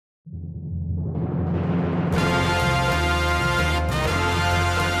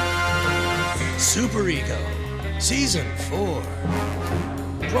Superego, Season 4.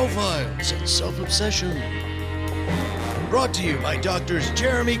 Profiles and Self-Obsession. Brought to you by Doctors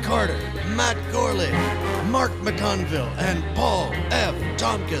Jeremy Carter, Matt Gorley, Mark McConville, and Paul F.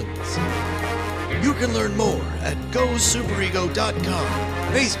 Tompkins. You can learn more at GoSuperego.com,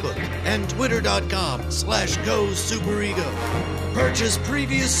 Facebook, and Twitter.com/GoSuperego. Purchase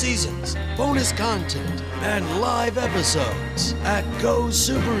previous seasons, bonus content, and live episodes at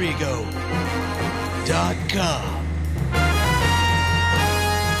GoSuperego.com.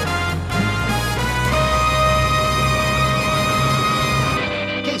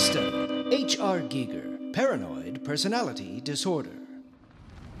 Case study: H.R. Giger, paranoid personality disorder.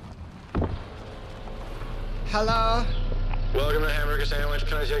 Hello? Welcome to Hamburger Sandwich.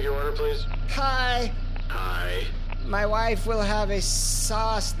 Can I take your order, please? Hi. Hi. My wife will have a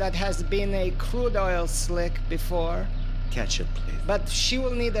sauce that has been a crude oil slick before. Ketchup, please. But she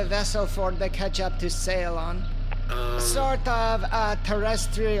will need a vessel for the ketchup to sail on. Sort of a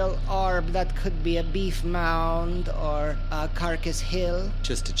terrestrial orb that could be a beef mound or a carcass hill.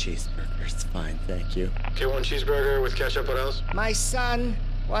 Just a cheeseburger. It's fine, thank you. Okay, one cheeseburger with ketchup. What else? My son,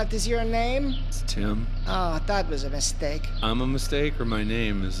 what is your name? It's Tim. Oh, that was a mistake. I'm a mistake, or my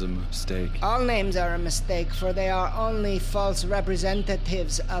name is a mistake? All names are a mistake, for they are only false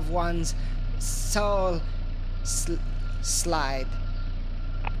representatives of one's soul slide.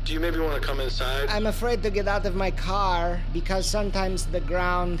 Do you maybe want to come inside? I'm afraid to get out of my car because sometimes the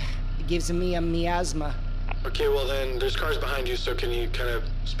ground gives me a miasma. Okay, well then, there's cars behind you, so can you kind of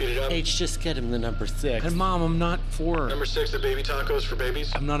speed it up? H, just get him the number 6. And Mom, I'm not 4. Number 6, the baby tacos for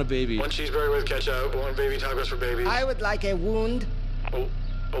babies. I'm not a baby. One cheeseburger with ketchup, one baby tacos for babies. I would like a wound. A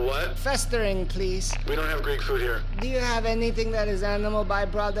what? Festering, please. We don't have Greek food here. Do you have anything that is animal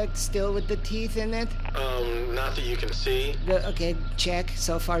byproduct still with the teeth in it? Not that you can see. Good. Okay, check.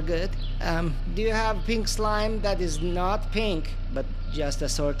 So far, good. Do you have pink slime that is not pink, but just a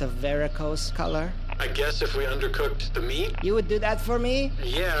sort of varicose color? I guess if we undercooked the meat? You would do that for me?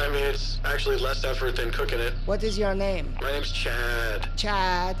 Yeah, I mean, it's actually less effort than cooking it. What is your name? My name's Chad.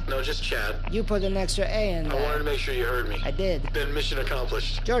 Chad. No, just Chad. You put an extra A in there. I wanted to make sure you heard me. I did. Then mission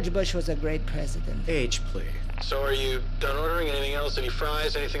accomplished. George Bush was a great president. H, please. So are you done ordering? Anything else? Any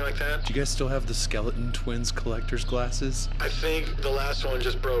fries? Anything like that? Do you guys still have the Skeleton Twins collector's glasses? I think the last one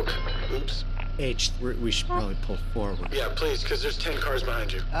just broke. Oops. H, we should probably pull forward. Yeah, please, because there's 10 cars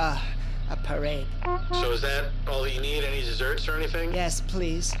behind you. A parade. So is that all that you need? Any desserts or anything? Yes,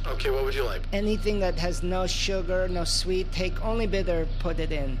 please. Okay, what would you like? Anything that has no sugar, no sweet, take only bitter, put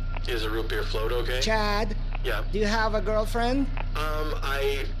it in. Is a root beer float okay? Chad? Yeah. Do you have a girlfriend?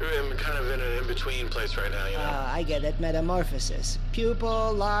 I am kind of in an in-between place right now, you know? I get it. Metamorphosis.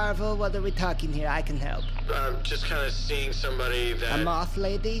 Pupil, larval, what are we talking here? I can help. Just kind of seeing somebody that... A moth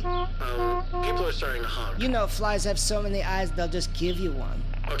lady? People are starting to honk. You know, flies have so many eyes, they'll just give you one.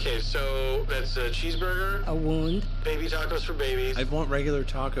 Okay, so that's a cheeseburger. A wound. Baby tacos for babies. I want regular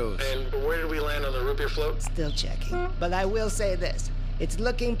tacos. And where did we land on the root beer float? Still checking. But I will say this. It's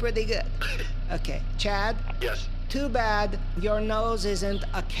looking pretty good. Okay, Chad? Yes. Too bad your nose isn't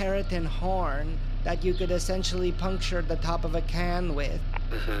a keratin horn that you could essentially puncture the top of a can with.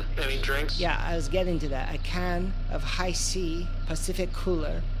 Mm-hmm. Any drinks? Yeah, I was getting to that. A can of High C Pacific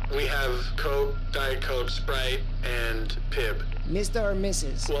Cooler. We have Coke, Diet Coke, Sprite, and Pib. Mr. or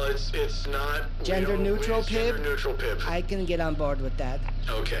Mrs.? Well, it's not... Gender neutral Pib? Gender neutral Pib. I can get on board with that.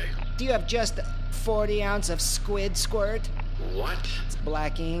 Okay. Do you have just 40 ounce of squid squirt? What? It's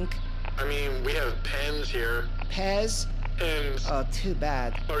black ink. I mean, we have pens here. Pez? And... Oh, too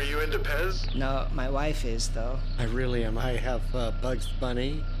bad. Are you into Pez? No, my wife is, though. I really am. I have Bugs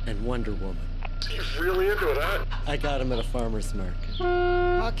Bunny and Wonder Woman. You're really into that? I got them at a farmer's market.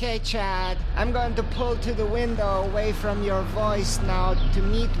 Okay, Chad. I'm going to pull to the window away from your voice now to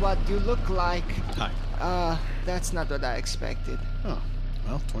meet what you look like. Hi. That's not what I expected. Oh,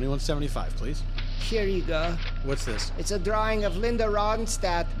 well, $21.75, please. Here you go. What's this? It's a drawing of Linda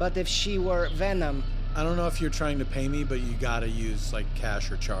Ronstadt, but if she were Venom. I don't know if you're trying to pay me, but you gotta use, like, cash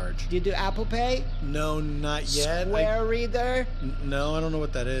or charge. Do you do Apple Pay? No, not yet. Square Reader? No, I don't know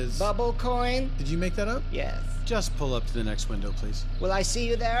what that is. Bubble Coin? Did you make that up? Yes. Just pull up to the next window, please. Will I see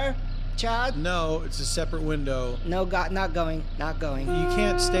you there, Chad? No, it's a separate window. No, not going. Not going. You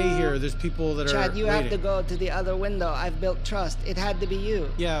can't stay here. There's people that are Chad, you waiting. have to go to the other window. I've built trust. It had to be you.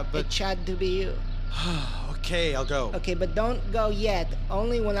 Yeah, but... It had to be you. Okay, I'll go. Okay, but don't go yet.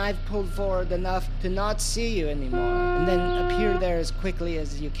 Only when I've pulled forward enough to not see you anymore. And then appear there as quickly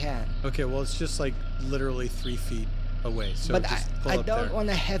as you can. Okay, well, it's just like literally 3 feet away. So but just pull I up don't there. want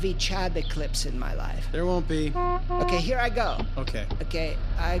a heavy Chad eclipse in my life. There won't be. Okay, here I go. Okay. Okay,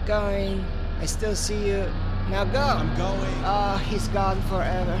 I going. I still see you. Now go. I'm going. Oh, he's gone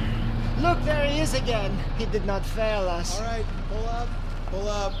forever. Look, there he is again. He did not fail us. All right, pull up. Pull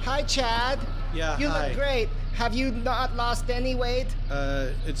up. Hi, Chad. Yeah, You hi. look great. Have you not lost any weight?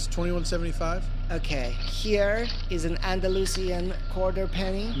 It's $21.75. Okay, here is an Andalusian quarter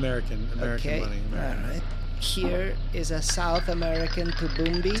penny. American Okay, money. American. all right. Here is a South American It's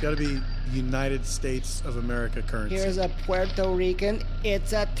tubumbi. got to be United States of America currency. Here's a Puerto Rican.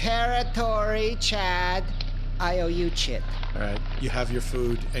 It's a territory, Chad. I owe you chit. All right, you have your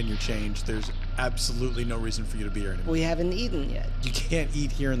food and your change. There's absolutely no reason for you to be here anymore. We haven't eaten yet. You can't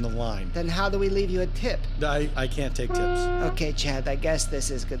eat here in the line. Then how do we leave you a tip? I can't take tips. Okay, Chad, I guess this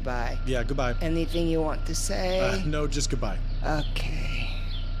is goodbye. Yeah, goodbye. Anything you want to say? No, just goodbye. Okay.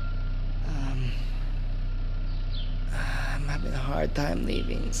 I'm having a hard time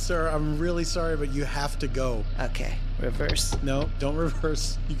leaving. Sir, I'm really sorry, but you have to go. Okay, reverse. No, don't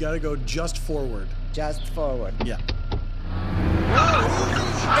reverse. You got to go just forward. Just forward. Yeah.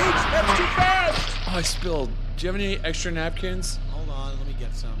 That's too fast! Oh, I spilled. Do you have any extra napkins? Hold on, let me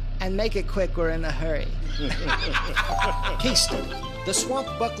get some. And make it quick, we're in a hurry. Case study: the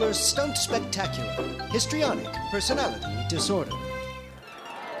Swampbucklers Stunt Spectacular. Histrionic personality disorder.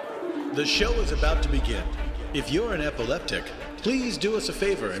 The show is about to begin. If you're an epileptic, please do us a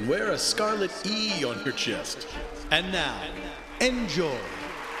favor and wear a scarlet E on your chest. And now, enjoy.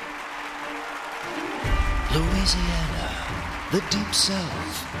 Louisiana, the deep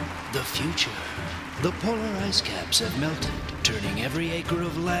south, the future. The polar ice caps have melted, turning every acre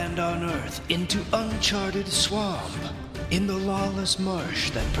of land on Earth into uncharted swamp. In the lawless marsh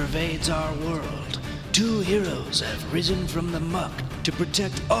that pervades our world, two heroes have risen from the muck to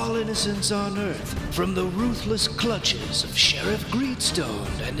protect all innocents on Earth from the ruthless clutches of Sheriff Greedstone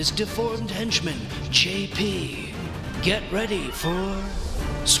and his deformed henchman, JP. Get ready for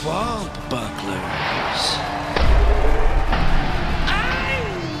Swampbucklers.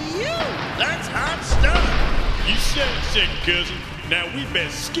 That's hot stuff! You said it, second cousin. Now we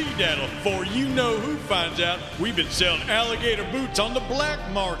best skedaddle before you know who finds out we've been selling alligator boots on the black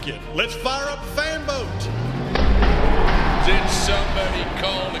market. Let's fire up a fan boat. Did somebody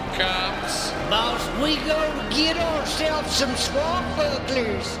call the cops? Boss, we go get ourselves some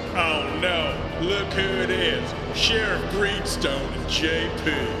Swampbucklers. Oh no, look who it is. Sheriff Greedstone and JP.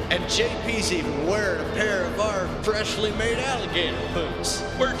 And JP's even wearing a pair of our freshly made alligator boots.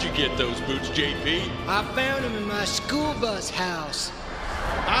 Where'd you get those boots, JP? I found them in my school bus house.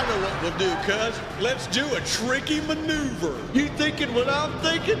 I know what we'll do, cuz. Let's do a tricky maneuver. You thinking what I'm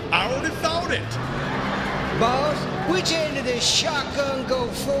thinking? I already thought it. Boss, which end of this shotgun go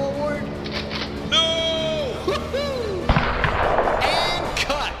forward? No! Woohoo! And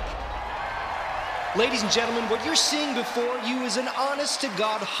cut! Ladies and gentlemen, what you're seeing before you is an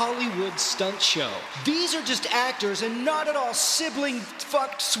honest-to-God Hollywood stunt show. These are just actors and not at all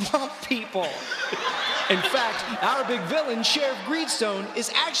sibling-fucked swamp people. In fact, our big villain, Sheriff Greedstone,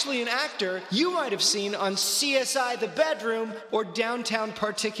 is actually an actor you might have seen on CSI The Bedroom or Downtown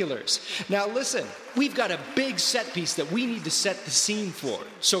Particulars. Now listen, we've got a big set piece that we need to set the scene for.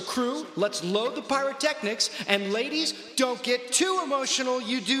 So crew, let's load the pyrotechnics, and ladies, don't get too emotional.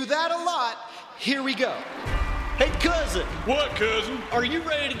 You do that a lot. Here we go. Hey, cousin, What, cousin? are you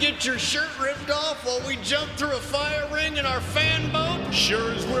ready to get your shirt ripped off while we jump through a fire ring in our fan boat?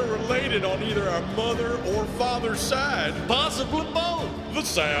 Sure as we're related on either our mother or father's side. Possibly both. The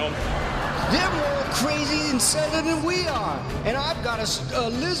sound. They're more crazy and southern than we are. And I've got a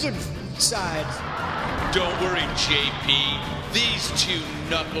lizard side. Don't worry, JP. These two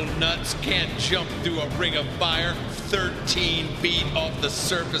knuckle nuts can't jump through a ring of fire 13 feet off the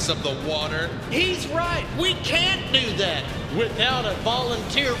surface of the water. He's right. We can't do that without a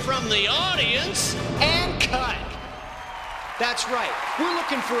volunteer from the audience. And cut. That's right. We're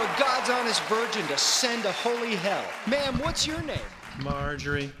looking for a God's honest virgin to send to holy hell. Ma'am, what's your name?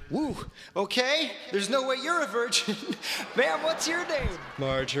 Marjorie. Woo, okay. There's no way you're a virgin. Ma'am, what's your name?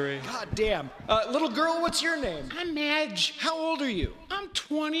 Marjorie. God damn. Little girl, what's your name? I'm Madge. How old are you? I'm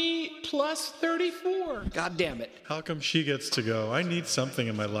 20 plus 34. God damn it. How come she gets to go? I need something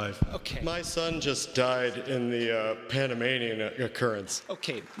in my life. Okay. My son just died in the Panamanian occurrence.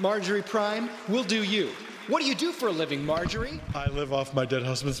 Okay, Marjorie Prime, we'll do you. What do you do for a living, Marjorie? I live off my dead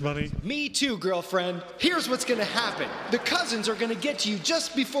husband's money. Me too, girlfriend. Here's what's gonna happen. The cousins are gonna get to you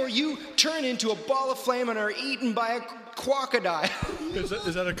just before you turn into a ball of flame and are eaten by a quackadile.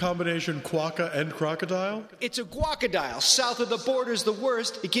 Is that a combination quokka and crocodile? It's a guacadile. South of the border's the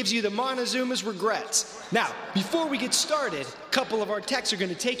worst. It gives you the Montezuma's regrets. Now, before we get started, a couple of our techs are going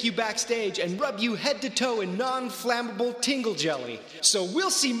to take you backstage and rub you head to toe in non-flammable tingle jelly. So we'll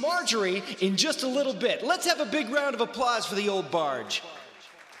see Marjorie in just a little bit. Let's have a big round of applause for the old barge.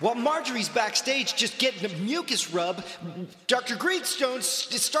 While Marjorie's backstage just getting a mucus rub, Dr. Greedstone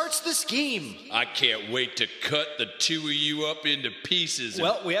starts the scheme. I can't wait to cut the two of you up into pieces.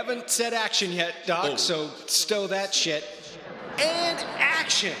 Well, we haven't said action yet, Doc, so stow that shit. And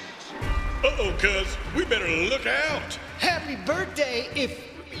action! Uh-oh, cuz. We better look out. Happy birthday if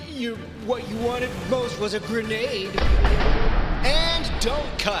what you wanted most was a grenade. And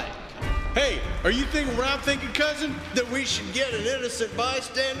don't cut. Hey, are you thinking what I'm thinking, cousin? That we should get an innocent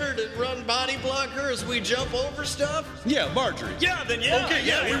bystander to run body blocker as we jump over stuff? Yeah, Marjorie. Yeah, then yeah. Okay,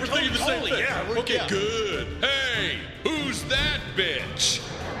 yeah, we were thinking the same thing. Yeah, Okay, good. Hey, who's that bitch?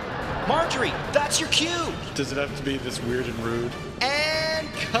 Marjorie, that's your cue. Does it have to be this weird and rude? And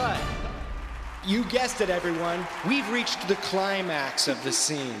cut. You guessed it, everyone. We've reached the climax of the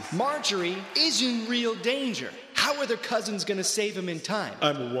scene. Marjorie is in real danger. How are their cousins gonna save him in time?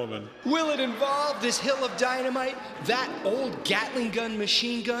 I'm a woman. Will it involve this hill of dynamite, that old Gatling gun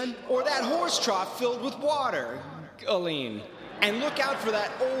machine gun, or that horse trough filled with water, Aline? And look out for that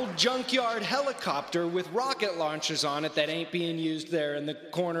old junkyard helicopter with rocket launchers on it that ain't being used there in the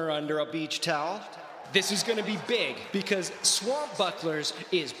corner under a beach towel. This is gonna be big because Swampbucklers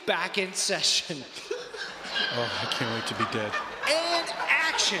is back in session. Oh, I can't wait to be dead. And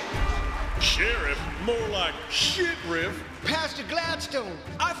action! Sheriff, more like shit riff. Pastor Gladstone,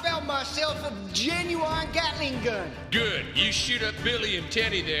 I found myself a genuine Gatling gun. Good. You shoot up Billy and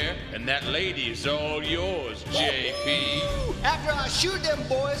Teddy there, and that lady is all yours, JP. After I shoot them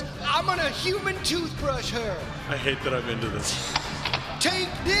boys, I'm gonna human toothbrush her. I hate that I'm into this. Take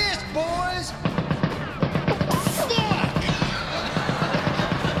this, boys!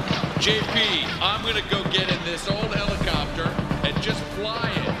 JP, I'm gonna go get in this old helicopter and just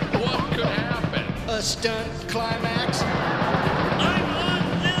fly it. What could happen? A stunt climax? I'm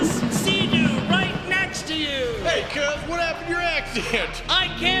on this sea-doo right next to you. Hey, cuz, what happened to your accent? I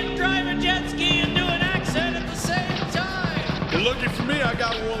can't drive a jet ski and do an accent at the same time. You're looking for me, I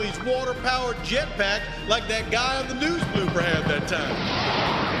got one of these water-powered jetpacks like that guy on the news blooper had that time.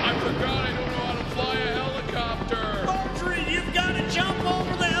 I forgot I don't know how to fly a helicopter. Marjorie, you've got to jump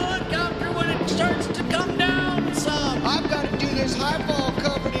over the helicopter when it starts to come down some. I've got to do this highball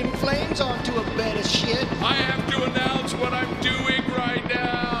covered in flames onto a bed of shit. I have to announce what I'm doing right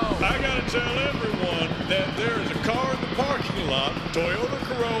now. I gotta tell everyone that there is a car in the parking lot, Toyota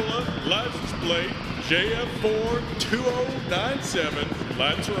Corolla, license plate JF4 2097.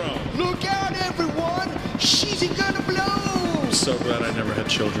 Lights are on. Look out, everyone! She's gonna blow! I'm so glad I never had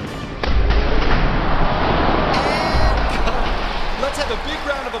children. Let's have a big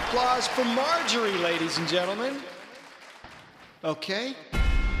round of applause for Marjorie, ladies and gentlemen. Okay.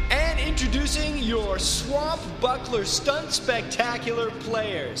 And introducing your Swampbuckler Stunt Spectacular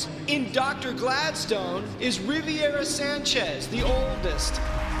players. In Dr. Gladstone is Riviera Sanchez, the oldest.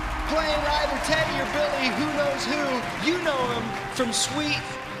 Playing either Teddy or Billy, who knows who. You know him from sweet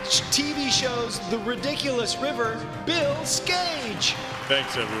TV shows The Ridiculous River, Bill Skage.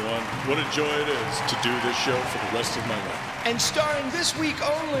 Thanks, everyone. What a joy it is to do this show for the rest of my life. And starring this week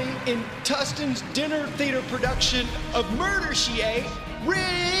only in Tustin's dinner theater production of Murder, She Ate,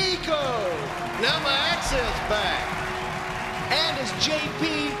 Rico! Now my accent's back. And as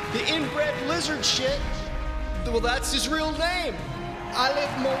JP, the inbred lizard shit, well, that's his real name. I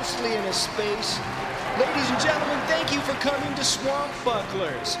live mostly in a space. Ladies and gentlemen, thank you for coming to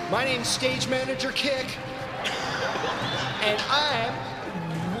Swampbucklers. My name's Stage Manager Kick, and I'm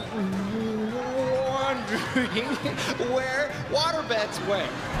wondering where waterbeds went.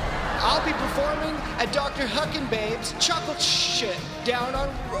 I'll be performing at Dr. Huckenbabe's Chocolate Shit down on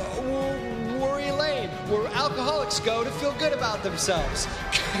Worry Lane, where alcoholics go to feel good about themselves.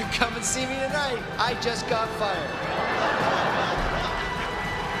 Come and see me tonight. I just got fired.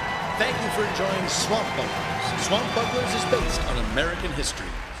 Thank you for enjoying Swampbucklers. Swampbucklers is based on American history.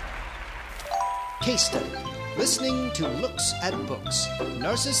 Case study. Listening to Looks at Books.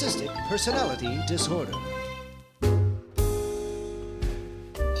 Narcissistic personality disorder.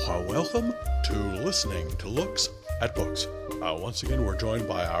 Welcome to Listening to Looks at Books. Once again, we're joined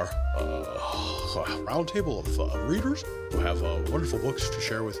by our round table of readers who have wonderful books to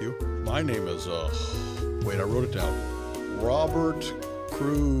share with you. My name is, wait, I wrote it down. Robert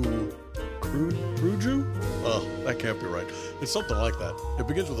Kruju? That can't be right. It's something like that. It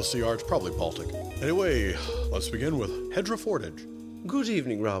begins with a CR. It's probably Baltic. Anyway, let's begin with Hedra Fordage. Good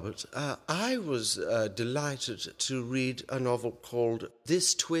evening, Robert. I was delighted to read a novel called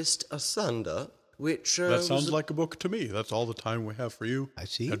This Twist Asunder, which... that sounds like a book to me. That's all the time we have for you. I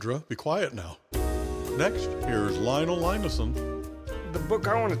see. Hedra, be quiet now. Next, here's Lionel Lineson. The book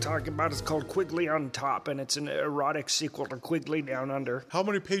I want to talk about is called Quigley on Top, and it's an erotic sequel to Quigley Down Under. How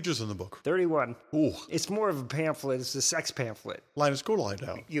many pages in the book? 31. Ooh. It's more of a pamphlet. It's a sex pamphlet. Linus, go lie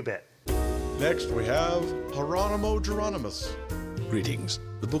down. You bet. Next, we have Hieronymo Geronimus. Greetings.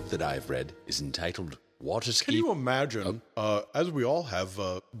 The book that I've read is entitled Waterski. Can you imagine, as we all have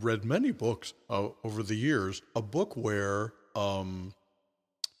read many books over the years, a book where... I've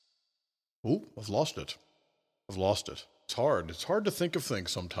lost it. It's hard. It's hard to think of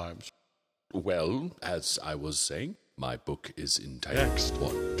things sometimes. Well, as I was saying, my book is entitled... Next,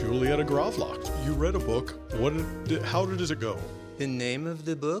 Julietta Gravlock. You read a book. How does it go? The name of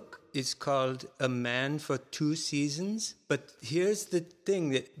the book is called A Man for Two Seasons, but here's the thing,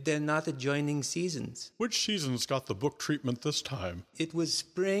 that they're not adjoining seasons. Which seasons got the book treatment this time? It was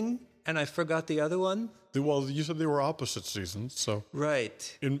spring, and I forgot the other one. Well, you said they were opposite seasons, so...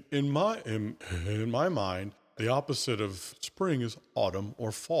 Right. In my mind... The opposite of spring is autumn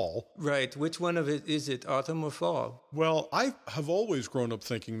or fall. Right. Which one of it is it, autumn or fall? Well, I have always grown up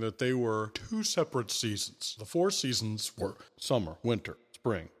thinking that they were two separate seasons. The 4 seasons were summer, winter,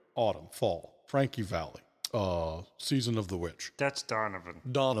 spring, autumn, fall, Frankie Valley, season of the witch. That's Donovan.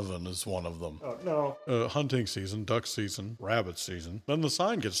 Donovan is one of them. Oh, no. Hunting season, duck season, rabbit season. Then the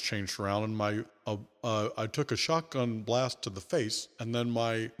sign gets changed around and I took a shotgun blast to the face and then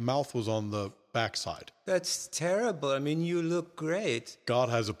my mouth was on the backside. That's terrible. I mean, you look great. God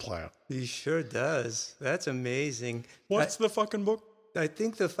has a plan. He sure does. That's amazing. What's the fucking book? I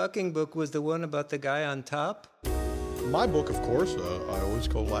think the fucking book was the one about the guy on top. My book, of course, I always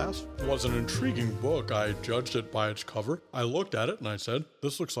go last, was an intriguing book. I judged it by its cover. I looked at it and I said,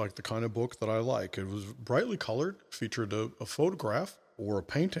 this looks like the kind of book that I like. It was brightly colored, featured a photograph or a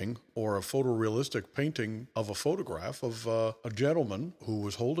painting or a photorealistic painting of a photograph of a gentleman who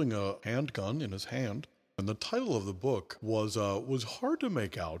was holding a handgun in his hand. And the title of the book was hard to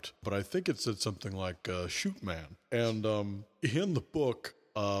make out, but I think it said something like Shoot Man. And in the book,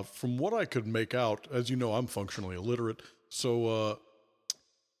 from what I could make out, as you know, I'm functionally illiterate, so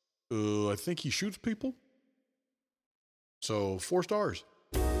I think he shoots people. So 4 stars.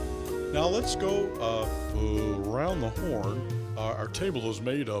 Now let's go around the horn. Our table is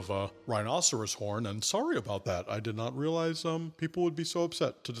made of rhinoceros horn, and sorry about that. I did not realize people would be so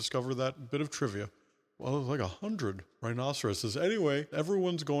upset to discover that bit of trivia. Well, there's like 100 rhinoceroses. Anyway,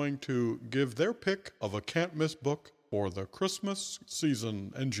 everyone's going to give their pick of a can't-miss book for the Christmas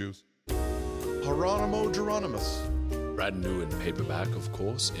season and juice. Hieronymo Geronimus. Brand new in paperback, of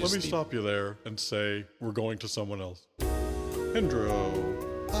course. Let me stop you there and say we're going to someone else. Hendro.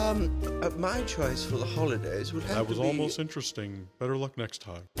 My choice for the holidays would have to be... That was almost interesting. Better luck next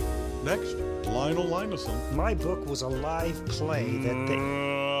time. Next, Lionel Lineson. My book was a live play that they...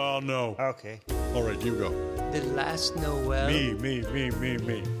 no. Okay. All right, you go. The Last Noel.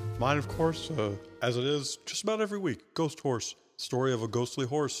 Me. Mine, of course, as it is just about every week. Ghost Horse. Story of a ghostly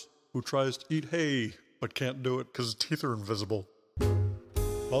horse who tries to eat hay but can't do it because his teeth are invisible.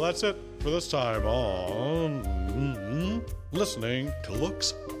 Well, that's it for this time on Listening to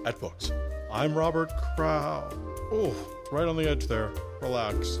Looks at Books. I'm Robert Crow. Oh, right on the edge there.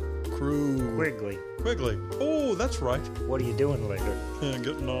 Relax. Quigley. Oh, that's right. What are you doing later?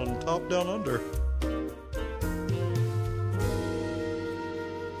 Getting on top, down, under.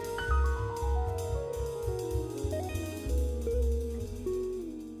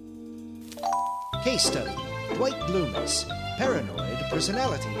 Case study: Dwight Loomis, paranoid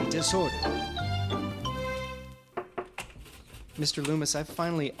personality disorder. Mr. Loomis, I've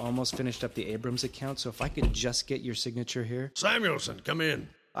finally almost finished up the Abrams account, so if I could just get your signature here. Samuelson, come in.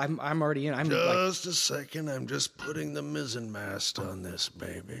 I'm already in. Just a second. I'm just putting the mizzenmast on this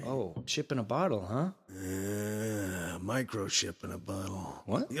baby. Oh, ship in a bottle, huh? Yeah, microchip in a bottle.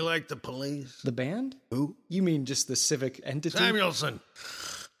 What? You like the police? The band? Who? You mean just the civic entity? Samuelson,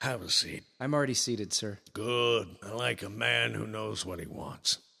 have a seat. I'm already seated, sir. Good. I like a man who knows what he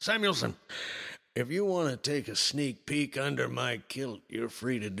wants. Samuelson, if you want to take a sneak peek under my kilt, you're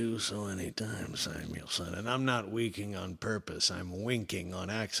free to do so anytime, Samuelson. And I'm not winking on purpose. I'm winking on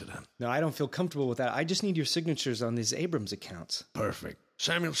accident. No, I don't feel comfortable with that. I just need your signatures on these Abrams accounts. Perfect.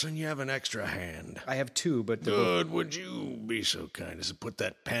 Samuelson, you have an extra hand. I have 2, but... Good. Would you be so kind as to put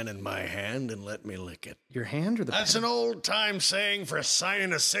that pen in my hand and let me lick it. Your hand or the That's an old-time saying for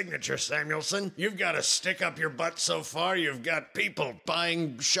signing a signature, Samuelson. You've got to stick up your butt so far, you've got people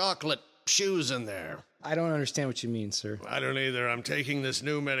buying chocolate shoes in there. I don't understand what you mean, sir. I don't either. I'm taking this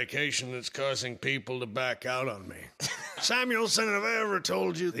new medication that's causing people to back out on me. Samuelson, have I ever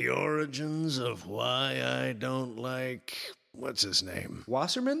told you the origins of why I don't like... What's his name?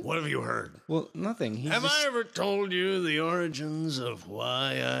 Wasserman? What have you heard? Well, nothing. Have I ever told you the origins of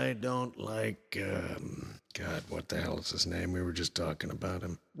why I don't like, God, what the hell is his name? We were just talking about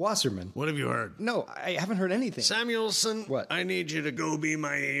him. Wasserman. What have you heard? No, I haven't heard anything. Samuelson, what? I need you to go be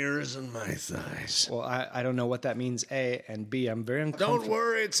my ears and my thighs. Well, I don't know what that means, A, and B, I'm very uncomfortable. Don't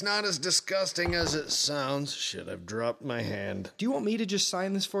worry, it's not as disgusting as it sounds. Shit, I've dropped my hand. Do you want me to just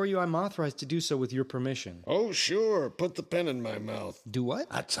sign this for you? I'm authorized to do so with your permission. Oh, sure. Put the pen in my mouth. Do what?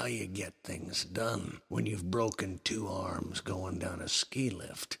 That's how you get things done when you've broken 2 arms going down a ski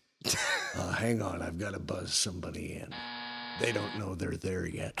lift. Hang on, I've got to buzz somebody in. They don't know they're there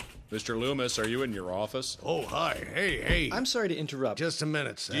yet. Mr. Loomis, are you in your office? Oh, hi. Hey. I'm sorry to interrupt. Just a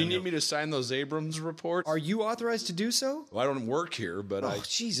minute, Samuel. Do you need me to sign those Abrams reports? Are you authorized to do so? Well, I don't work here, but Oh,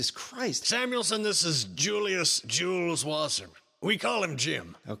 Jesus Christ. Samuelson, this is Jules Wasserman. We call him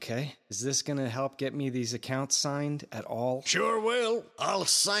Jim. Okay. Is this going to help get me these accounts signed at all? Sure will. I'll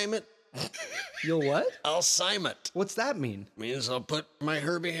sign it. You'll what? I'll sign it. What's that mean? Means I'll put my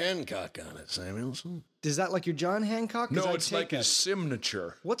Herbie Hancock on it, Samuelson. Is that like your John Hancock? No, it's like his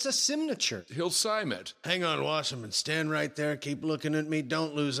signature. What's a signature? He'll sign it. Hang on, Wasserman. Stand right there. Keep looking at me.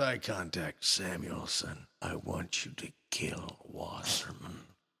 Don't lose eye contact. Samuelson, I want you to kill Wasserman.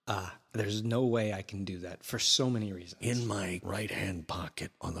 There's no way I can do that for so many reasons. In my right-hand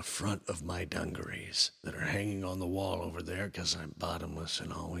pocket on the front of my dungarees that are hanging on the wall over there because I'm bottomless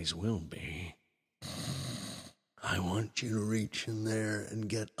and always will be, I want you to reach in there and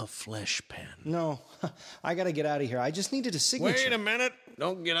get a flesh pen. No, I gotta get out of here. I just needed a signature. Wait a minute.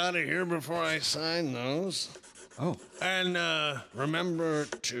 Don't get out of here before I sign those. Oh. And remember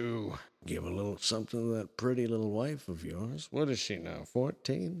to give a little something to that pretty little wife of yours. What is she now,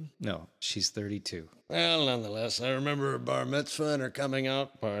 14? No, she's 32. Well, nonetheless, I remember her bar mitzvah and her coming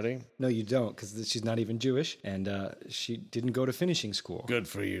out party. No, you don't, because she's not even Jewish, and she didn't go to finishing school. Good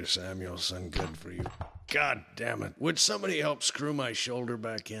for you, Samuelson. Good for you. God damn it. Would somebody help screw my shoulder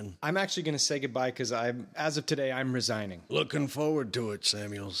back in? I'm actually going to say goodbye because as of today, I'm resigning. Looking forward to it,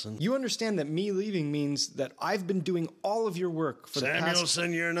 Samuelson. You understand that me leaving means that I've been doing all of your work for the past...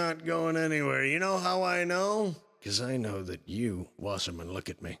 Samuelson, you're not going anywhere. You know how I know? Because I know that you, Wasserman, look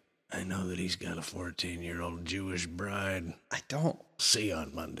at me. I know that he's got a 14-year-old Jewish bride. I don't. See you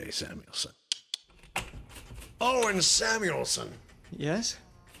on Monday, Samuelson. Oh, and Samuelson. Yes?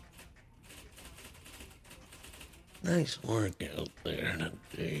 Nice work out there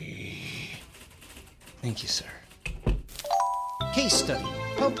today. Thank you, sir. Case study.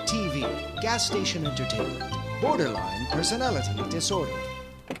 PumpTV. Gas station entertainment. Borderline personality disorder.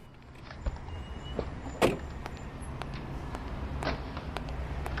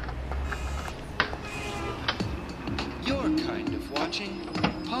 You're kind of watching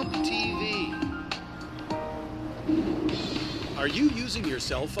PumpTV. Are you using your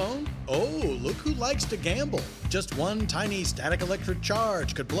cell phone? Oh, look who likes to gamble. Just one tiny static electric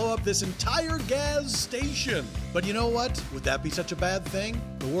charge could blow up this entire gas station. But you know what? Would that be such a bad thing?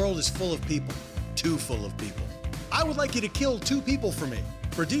 The world is full of people. Too full of people. I would like you to kill 2 people for me.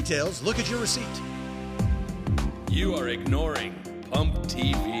 For details, look at your receipt. You are ignoring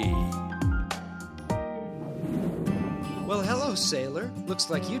PumpTV. Well, hello, sailor. Looks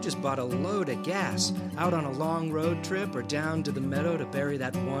like you just bought a load of gas. Out on a long road trip or down to the meadow to bury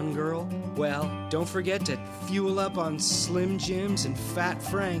that one girl? Well, don't forget to fuel up on Slim Jims and Fat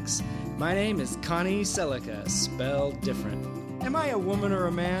Franks. My name is Connie Selica, spelled different. Am I a woman or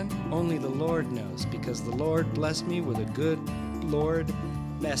a man? Only the Lord knows, because the Lord blessed me with a good Lord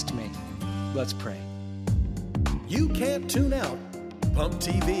messed me. Let's pray. You can't tune out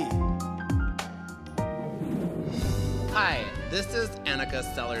PumpTV. Hi, this is Annika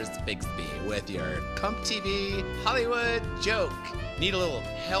Sellers-Bigsby with your PumpTV Hollywood joke. Need a little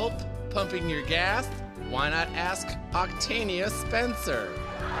help pumping your gas? Why not ask Octania Spencer?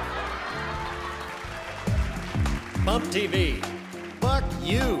 PumpTV. Fuck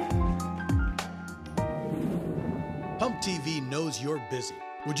you. PumpTV knows you're busy.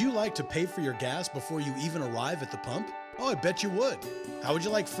 Would you like to pay for your gas before you even arrive at the pump? Oh, I bet you would. How would you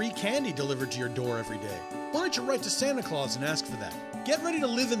like free candy delivered to your door every day? Why don't you write to Santa Claus and ask for that? Get ready to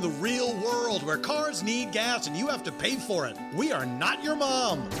live in the real world where cars need gas and you have to pay for it. We are not your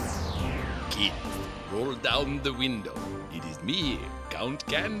mom. Kids, roll down the window. It is me, Count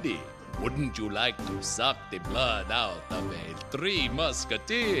Candy. Wouldn't you like to suck the blood out of a 3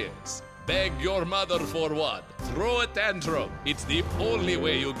 Musketeers? Beg your mother for one. Throw a tantrum. It's the only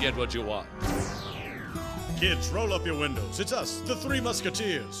way you get what you want. Kids, roll up your windows. It's us, the 3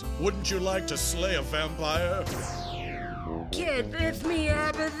 Musketeers. Wouldn't you like to slay a vampire? Kid, it's me,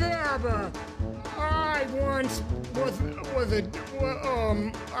 Abba Dabba. I once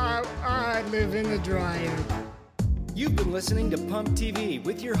I live in the dryer. You've been listening to Pump TV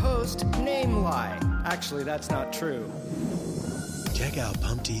with your host, Namelie. Actually, that's not true. Check out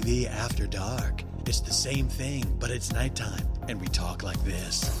PumpTV After Dark. It's the same thing, but it's nighttime, and we talk like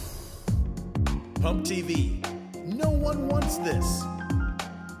this. PumpTV. No one wants this.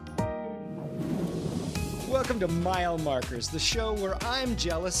 Welcome to Mile Markers, the show where I'm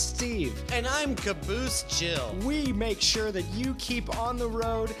Jealous Steve. And I'm Caboose Jill. We make sure that you keep on the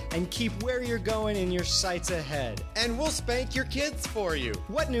road and keep where you're going in your sights ahead. And we'll spank your kids for you.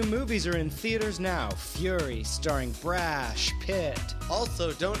 What new movies are in theaters now? Fury, starring Brash Pitt.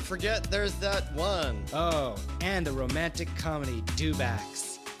 Also, don't forget there's that one. Oh, and the romantic comedy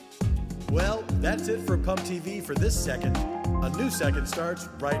Dewbacks. Well, that's it for PumpTV for this second. A new second starts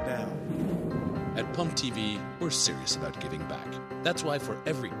right now. At PumpTV, we're serious about giving back. That's why for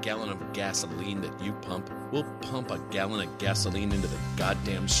every gallon of gasoline that you pump, we'll pump a gallon of gasoline into the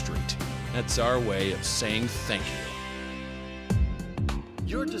goddamn street. That's our way of saying thank you.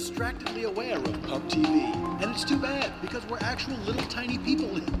 You're distractedly aware of PumpTV, and it's too bad because we're actual little tiny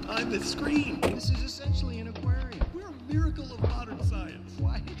people behind the screen. This is essentially an aquarium. We're a miracle of modern science.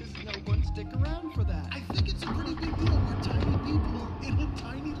 Why does no one stick around for that? I think it's a pretty big deal. We're tiny people in a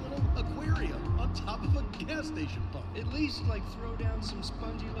tiny little aquarium on top of a gas station pump. At least, throw down some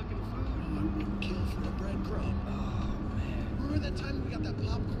spongy-looking food. I would kill for a breadcrumb. Oh, man. Remember that time we got that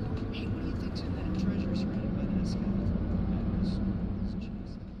popcorn? Hey, what do you think's in that treasure surrounded by that skeleton?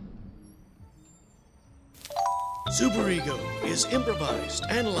 Superego is improvised,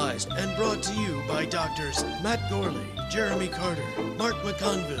 analyzed, and brought to you by doctors Matt Gorley, Jeremy Carter, Mark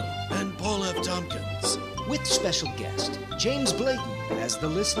McConville, and Paul F. Tompkins. With special guest, James Bladon, as the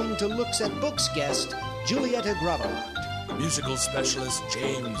Listening to Looks at Books guest, Julieta Gravelat. Musical specialist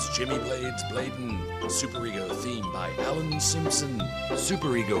James Jimmy Blades Bladon. Superego theme by Alan Simpson.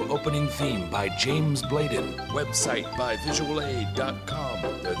 Superego opening theme by James Bladon. Website by visualaid.com.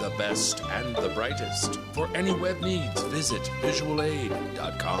 They're the best and the brightest. For any web needs, visit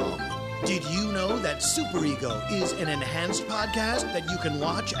visualaid.com. Did you know that Superego is an enhanced podcast that you can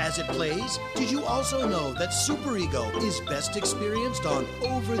watch as it plays? Did you also know that Superego is best experienced on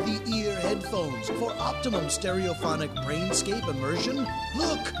over-the-ear headphones for optimum stereophonic brainscape immersion?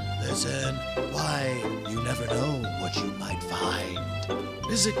 Look, listen, why, you never know what you might find.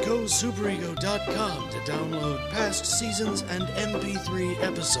 Visit GoSuperego.com to download past seasons and MP3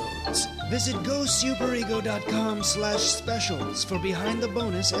 episodes. Visit GoSuperego.com/specials for behind the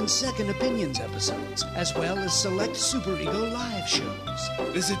bonus and second opinions episodes, as well as select Superego live shows.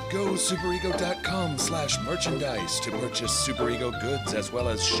 Visit GoSuperego.com/merchandise to purchase Superego goods, as well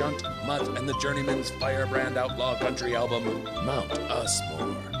as Shunt, Mutt, and the Journeyman's Firebrand Outlaw Country album, Mount Us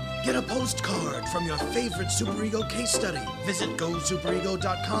More. Get a postcard from your favorite Superego case study. Visit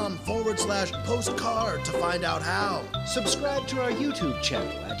GoSuperego.com/postcard to find out how. Subscribe to our YouTube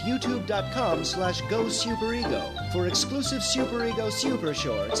channel at youtube.com/GoSuperego for exclusive Superego Super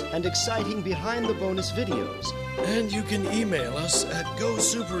Shorts and exciting behind-the-bonus videos. And you can email us at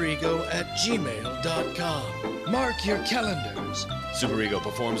gosuperego@gmail.com. Mark your calendars. Superego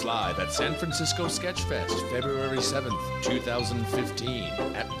performs live at San Francisco Sketchfest, February 7th, 2015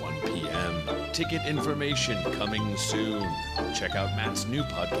 at 1 p.m. Ticket information coming soon. Check out Matt's new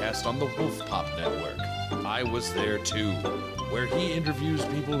podcast on the Wolf Pop Network, I Was There Too, where he interviews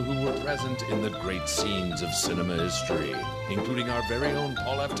people who were present in the great scenes of cinema history, including our very own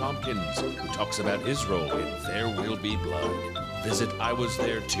Paul F. Tompkins, who talks about his role in There Will Be Blood. Visit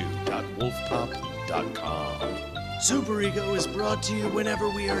iwasthere2.wolfpop.com. Superego is brought to you whenever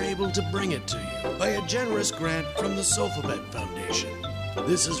we are able to bring it to you by a generous grant from the Sofabet Foundation.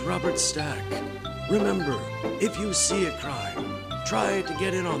 This is Robert Stack. Remember, if you see a crime, try to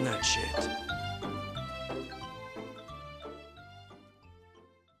get in on that shit.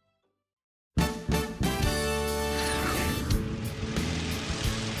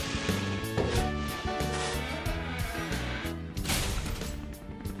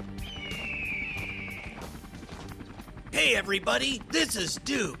 Hey everybody, this is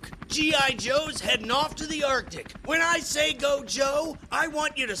Duke. G.I. Joe's heading off to the Arctic. When I say go Joe, I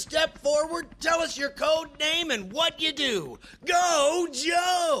want you to step forward, tell us your code name, and what you do. Go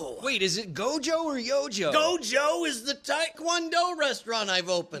Joe! Wait, is it Gojo or Yojo? Go Joe is the Taekwondo restaurant I've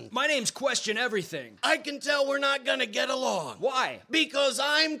opened. My name's Question Everything. I can tell we're not gonna get along. Why? Because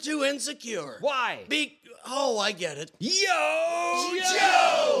I'm too insecure. Why? Oh, I get it. Yo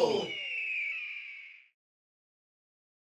Joe!